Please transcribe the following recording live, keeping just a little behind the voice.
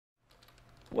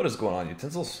What is going on,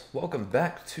 Utensils? Welcome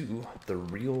back to the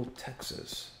real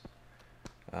Texas.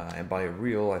 And by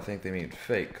real, I think they mean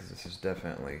fake, because this is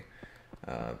definitely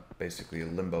basically a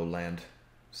limbo land.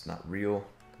 It's not real,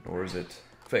 nor is it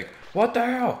fake. What the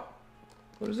hell?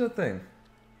 What is that thing?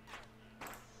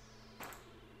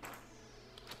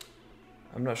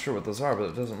 I'm not sure what those are, but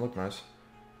it doesn't look nice.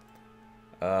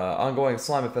 Ongoing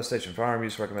slime infestation. Firearm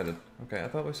use recommended. Okay, I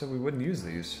thought we said we wouldn't use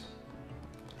these.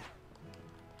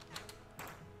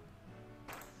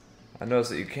 I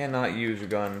noticed that you cannot use your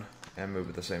gun and move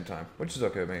at the same time, which is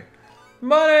okay with me.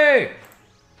 Money!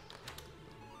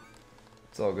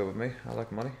 It's all good with me. I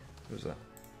like money. Who's that?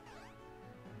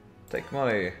 Take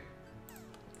money.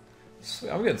 Sweet,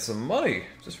 I'm getting some money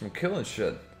just from killing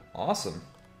shit. Awesome.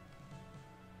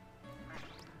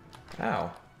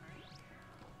 Ow.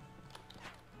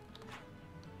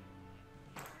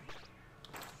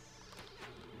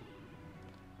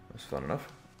 That's fun enough.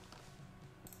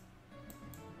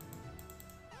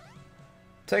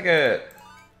 Take it!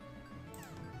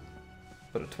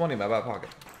 Put a 20 in my back pocket.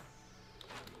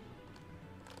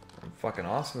 I'm fucking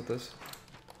awesome at this.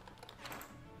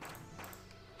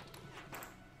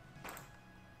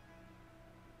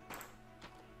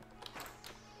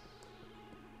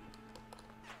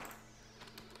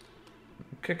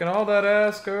 I'm kicking all that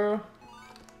ass, girl.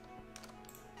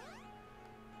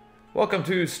 Welcome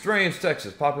to Strange,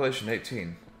 Texas. Population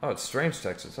 18. Oh, it's Strange,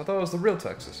 Texas. I thought it was the real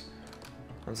Texas.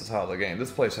 This is how the game.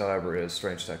 This place, however, is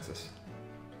Strange, Texas.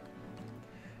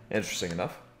 Interesting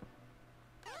enough.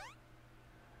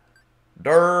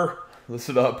 Durr!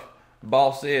 Listen up.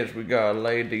 Boss says we gotta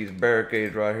lay these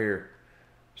barricades right here.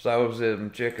 So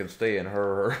them chickens stay in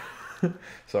her.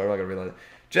 Sorry, I'm not gonna read that.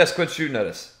 Jess, quit shooting at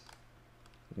us.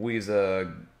 We's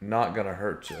not gonna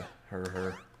hurt you.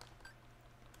 Her.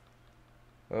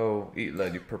 Oh, eat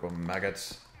lead, you purple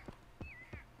maggots.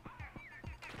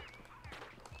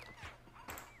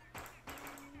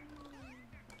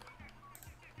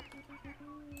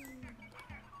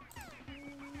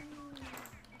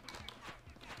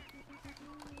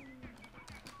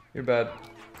 You're bad.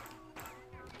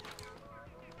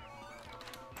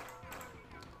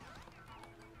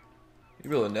 You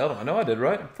really nailed him. I know I did,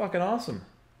 right? Fucking awesome.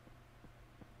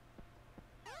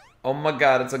 Oh my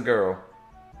god, it's a girl.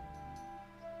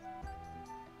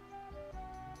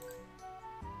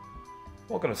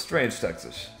 Welcome to Strange,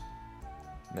 Texas.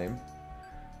 Name?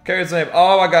 Carrie's name.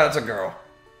 Oh my god, it's a girl.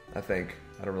 I think.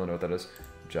 I don't really know what that is.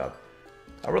 Good job.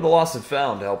 I read the Lost and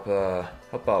Found to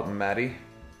help out Maddie.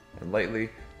 And lately,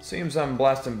 seems I'm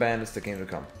blasting bandits that came to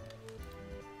come.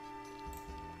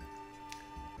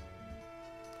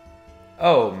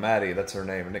 Oh, Maddie, that's her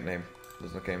name, her nickname.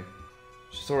 That's her name.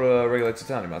 She sort of regulates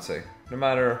the town, you might say. No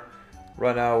matter,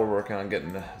 right now we're working on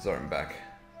getting Zartan back.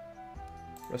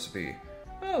 Recipe.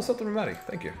 Oh, something from Maddie,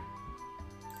 thank you.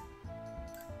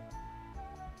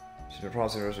 She's been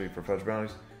processing a recipe for fudge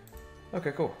brownies.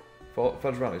 Okay, cool.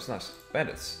 Fudge brownies, nice.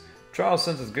 Bandits. Charles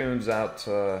sends his goons out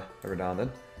every now and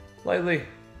then. Lately,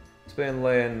 it's been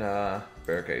laying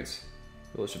barricades.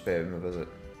 Really should pay him a visit.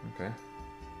 Okay.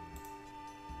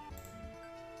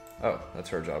 Oh, that's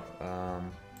her job.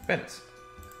 Bandits.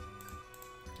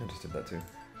 I just did that too.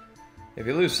 If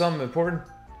you lose something important,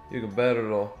 you can bet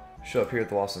it'll show up here at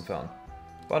the Lost and Found.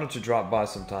 Why don't you drop by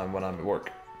sometime when I'm at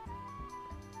work?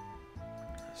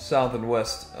 South and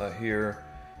west here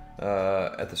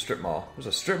at the strip mall. There's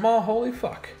a strip mall? Holy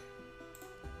fuck.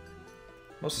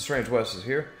 Most of Strange West is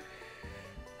here.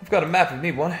 I've got a map if you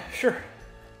need one. Sure.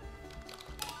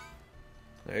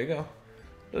 There you go.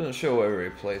 Doesn't show every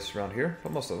place around here,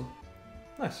 but most of them.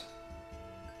 Nice.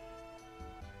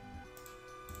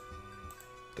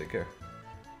 Take care.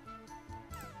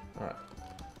 Alright.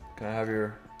 Can I have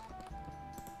your...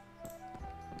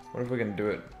 What if we can do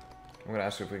it? I'm gonna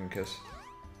ask you if we can kiss.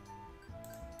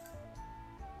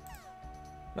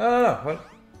 No. What?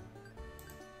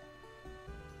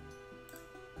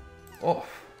 Oh,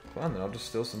 fine then. I'll just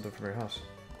steal something from your house.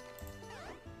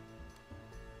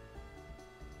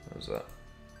 What was that?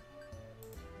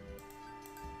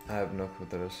 I have no clue what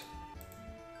that is.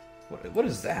 What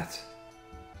is that?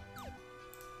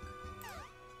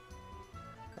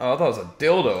 Oh, I thought it was a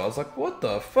dildo. I was like, what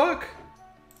the fuck?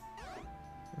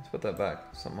 Let's put that back.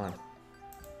 It's not mine.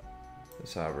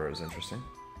 This, however, is interesting.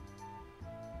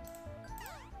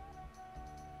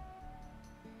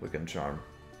 Wicked Charm.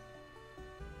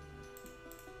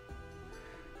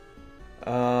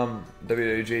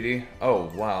 WWJD.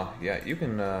 Oh wow, yeah, you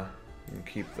can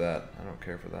keep that. I don't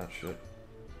care for that shit.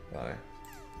 Bye.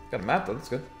 Got a map though. That's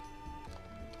good.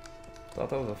 Thought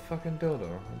that was a fucking dildo.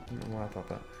 I don't know why I thought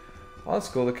that. Oh, that's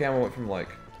cool. The camera went from like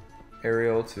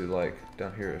aerial to like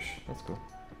down here-ish. That's cool.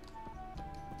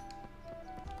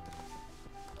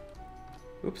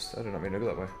 Oops, I did not mean to go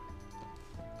that way.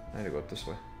 I need to go up this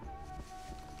way.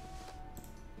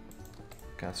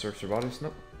 Can't search their bodies?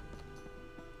 Nope.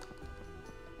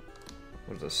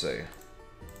 What does this say?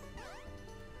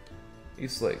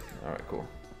 East Lake. Alright, cool.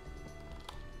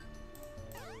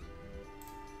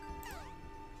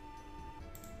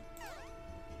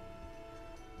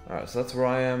 Alright, so that's where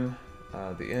I am.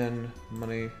 The inn,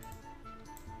 money.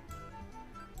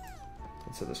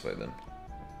 Let's head this way then.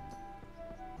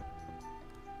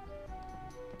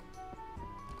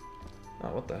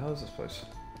 Oh, what the hell is this place?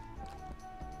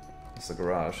 It's the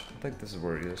garage. I think this is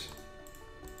where it is.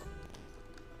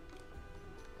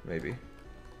 Maybe.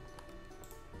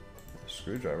 A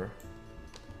screwdriver.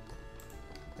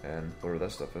 And whatever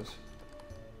that stuff is.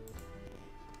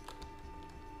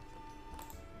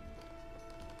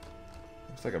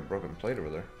 Looks like a broken plate over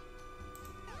there.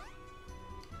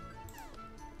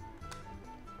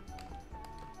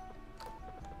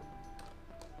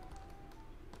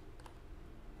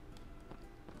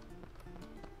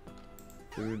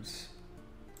 Foods.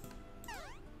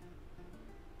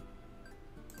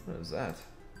 What is that?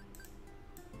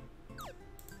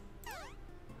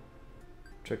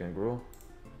 Chicken gruel.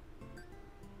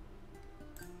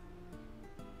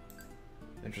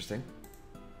 Interesting.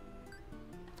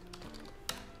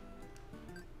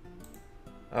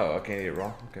 Oh, I can't eat it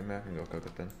raw. Okay, maybe I can go cook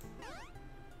it then.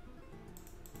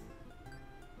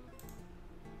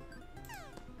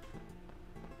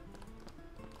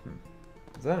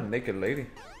 Is that a naked lady?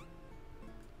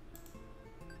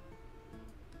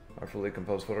 Artfully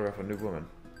composed photograph of a nude woman.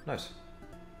 Nice.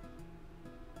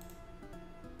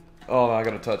 Oh, I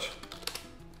gotta touch.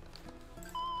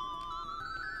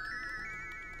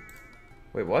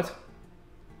 Wait, what?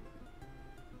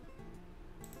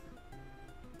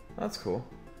 That's cool.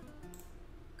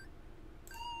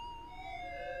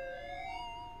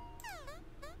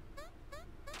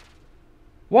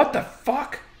 What the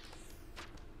fuck?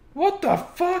 What the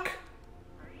fuck?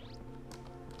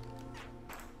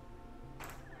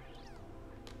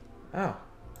 Ow.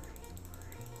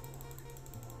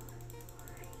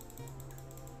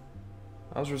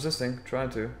 I was resisting, trying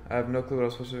to. I have no clue what I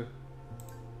was supposed to do.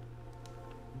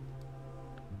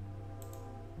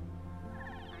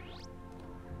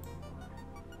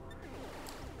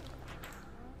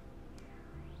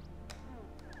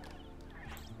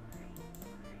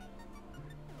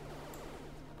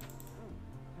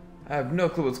 I have no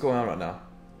clue what's going on right now.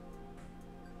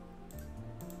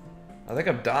 I think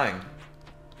I'm dying.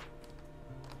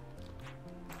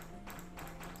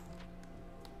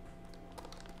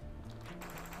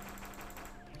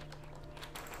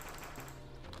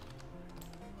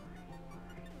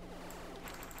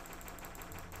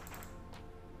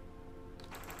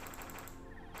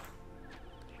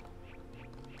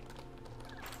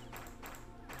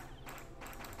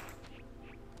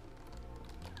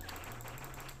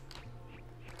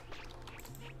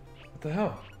 What the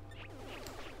hell?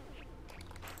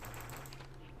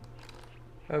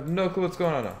 I have no clue what's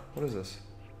going on now. What is this?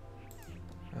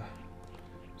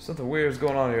 Something weird is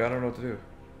going on here. I don't know what to do.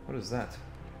 What is that?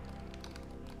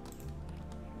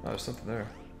 Oh, there's something there.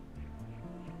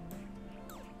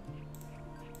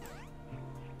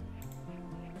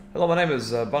 Hello, my name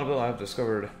is Bonneville. I have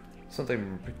discovered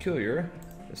something peculiar.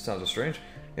 This sounds strange.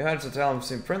 The inhabitants of town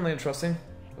seem friendly and trusting,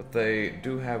 but they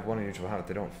do have one unusual habit.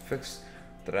 They don't fix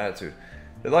that attitude.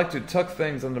 They like to tuck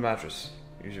things under the mattress.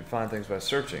 You should find things by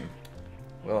searching.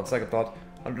 Well, on second thought,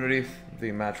 underneath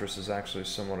the mattress is actually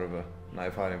somewhat of a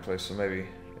knife hiding place, so maybe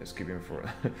it's keeping it for it.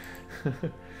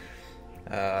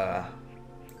 None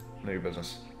of your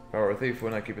business. If I were a thief,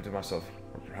 wouldn't I keep it to myself?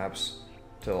 Or perhaps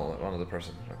tell one other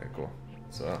person. Okay, cool.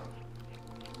 So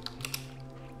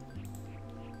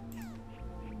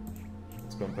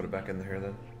let's go and put it back in here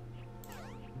then.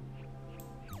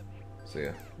 See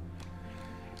ya.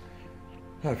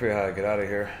 I gotta figure out how to get out of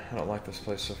here. I don't like this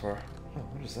place so far. Oh,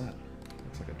 what is that?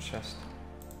 Looks like a chest.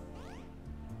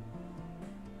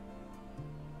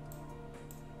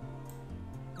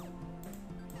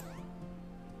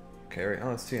 Carry.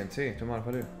 Oh, it's TNT. Don't mind if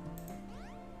I do.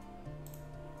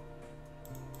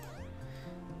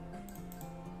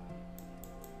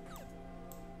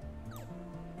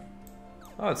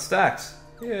 Oh, it stacks.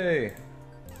 Yay.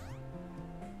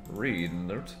 Read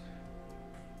note.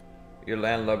 Your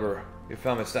landlubber. You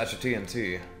found my stash of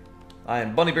TNT. I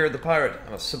am Bunnybeard the Pirate.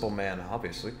 I'm a simple man,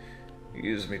 obviously. You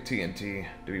use me TNT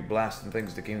to be blasting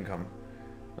things to Kingdom Come.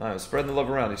 I am spreading the love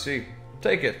around, you see?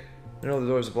 Take it. You know the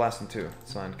doors are blasting too.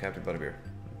 Signed, Captain Bunnybeard.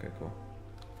 Okay, cool.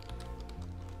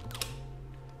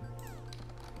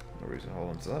 No reason to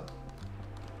hold on to that.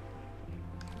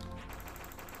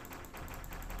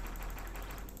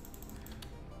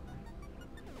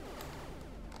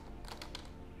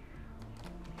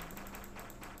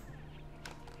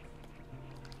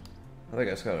 I think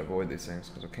I just gotta avoid these things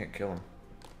because I can't kill them.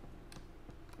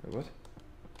 Wait, what?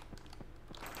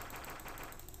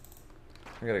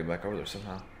 I gotta get back over there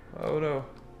somehow. Oh no.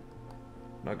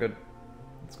 Not good.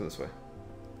 Let's go this way.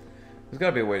 There's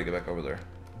gotta be a way to get back over there.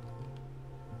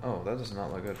 Oh, that does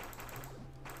not look good.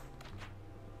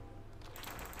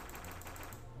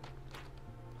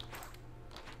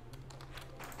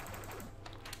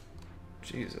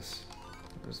 Jesus.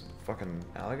 There's fucking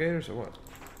alligators or what?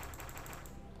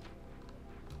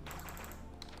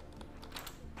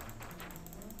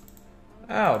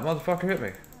 Ow, motherfucker hit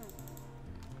me.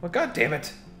 Well, god damn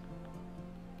it.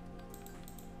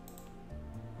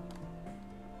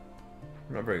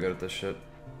 I'm not very good at this shit.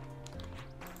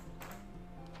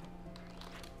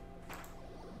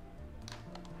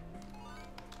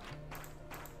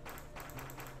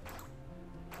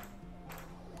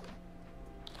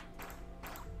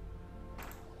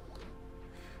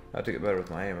 I have to get better with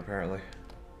my aim, apparently.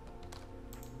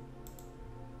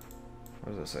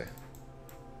 What does it say?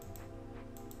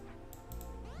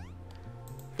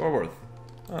 Forward.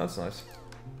 Oh, that's nice.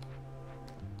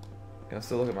 Can I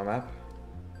still look at my map?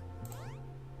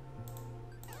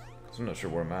 Because I'm not sure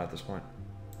where I'm at this point.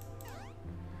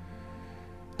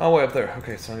 Oh, way up there.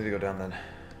 Okay, so I need to go down then.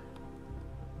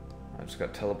 I just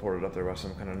got teleported up there by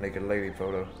some kind of naked lady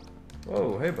photo.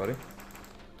 Whoa, hey buddy.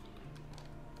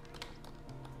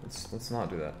 Let's not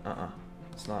do that.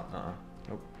 Let's not.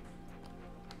 Nope.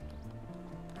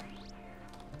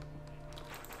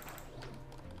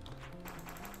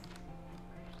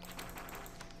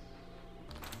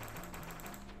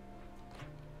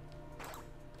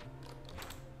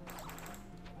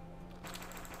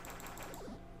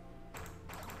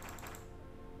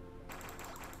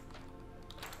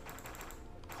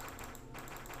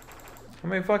 How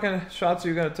many fucking shots are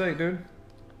you gonna take, dude?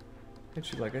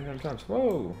 Hit you like 800 times.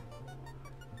 Whoa!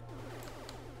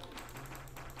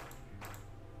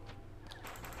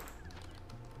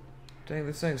 Dang,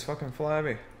 these things fucking fly at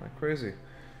me like crazy.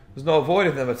 There's no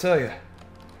avoiding them, I tell you.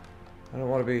 I don't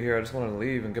want to be here. I just want to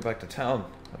leave and get back to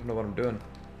town. I don't know what I'm doing.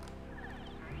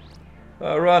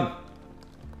 Run!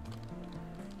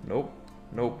 Nope.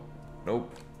 Nope.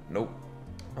 Nope. Nope.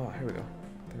 Oh, here we go.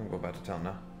 I think I'm going back to town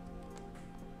now.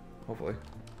 Hopefully.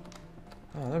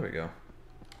 Oh, there we go.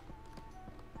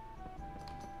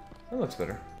 That looks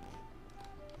better.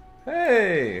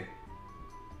 Hey!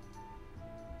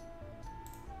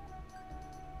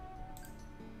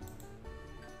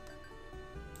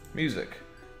 Music.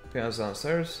 Piano's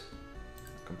downstairs.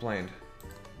 Complained.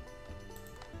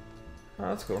 Oh,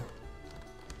 that's cool.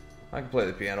 I can play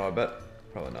the piano, I bet.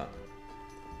 Probably not.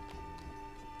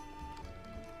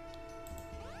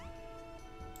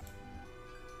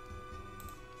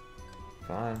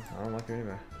 Fine. I don't like it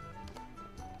anyway.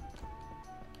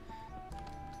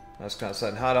 I just kind of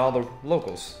said hi to all the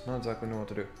locals. Not exactly know what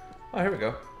to do. Oh, here we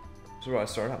go. This is where I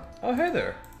start out. Oh, hey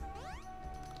there.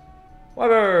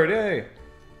 Wyvern, yay!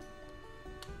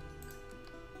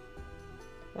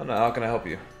 Oh no, how can I help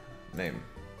you? Name.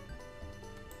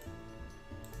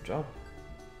 Job.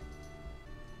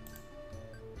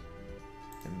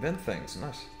 Invent things,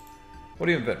 nice. What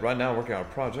do you invent? Right now, working on a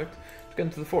project to get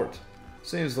into the fort.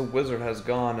 Seems the wizard has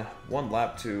gone one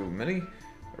lap too many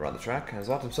around the track and has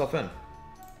locked himself in.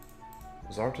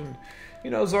 Zartan? You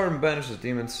know, Zartan banishes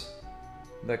demons.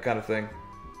 That kind of thing.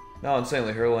 Now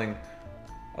insanely hurling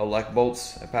elect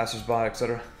bolts at passersby,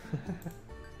 etc.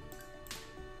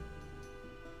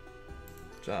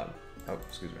 Job. Oh,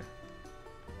 excuse me.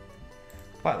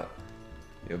 Pilot.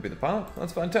 You'll be the pilot?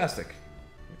 That's fantastic.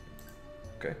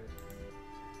 Okay.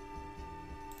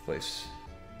 Place.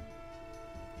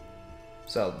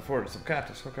 South of the fort, some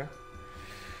cactus. Okay.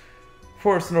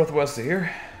 Forest northwest of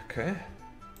here. Okay.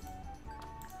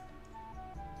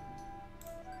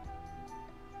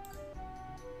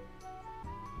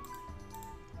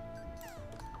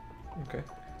 Okay.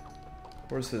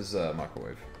 Where's his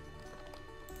microwave?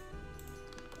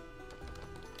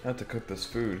 I have to cook this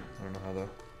food. I don't know how though.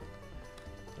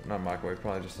 Not microwave,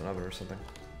 probably just an oven or something.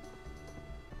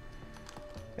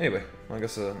 Anyway, well, I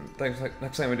guess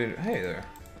next time we do. Hey there.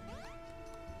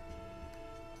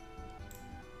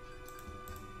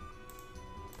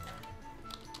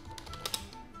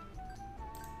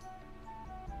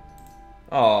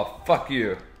 Oh, fuck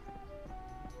you.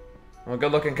 I'm a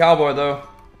good-looking cowboy though.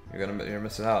 You're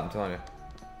missing out. I'm telling you.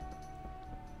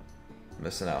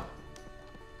 Missing out.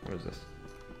 What is this?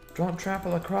 Don't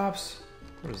trample the crops.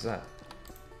 What is that?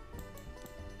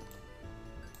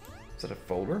 Is that a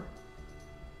folder?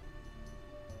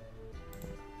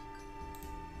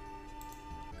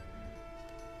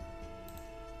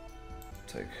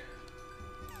 Take.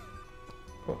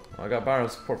 Cool. Well, I got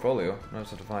Byron's portfolio. I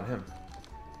just have to find him.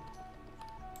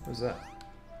 Who's that?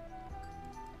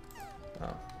 Oh,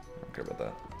 I don't care about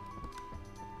that.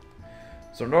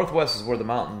 So northwest is where the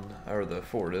mountain, or the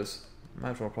fort is.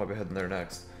 Imagine we'll probably heading there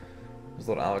next. This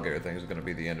little alligator thing is going to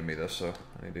be the enemy though, so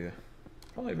I need to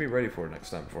probably be ready for it next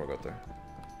time before I go up there.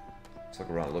 Let's look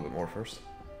around a little bit more first.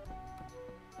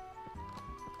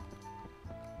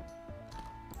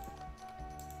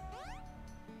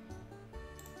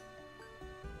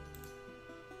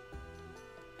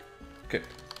 Okay.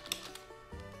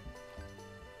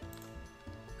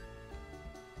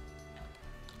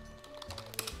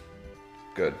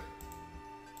 Good.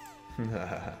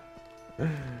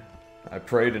 I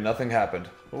prayed and nothing happened.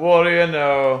 What do you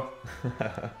know?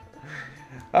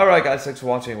 Alright guys, thanks for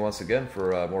watching once again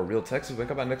for more Real Texas. When we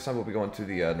come back next time, we'll be going to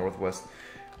the northwest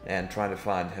and trying to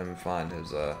find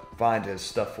his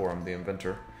stuff for him, the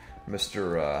inventor.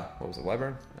 Mr. What was it,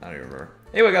 Wyvern? I don't even remember.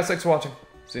 Anyway guys, thanks for watching.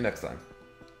 See you next time.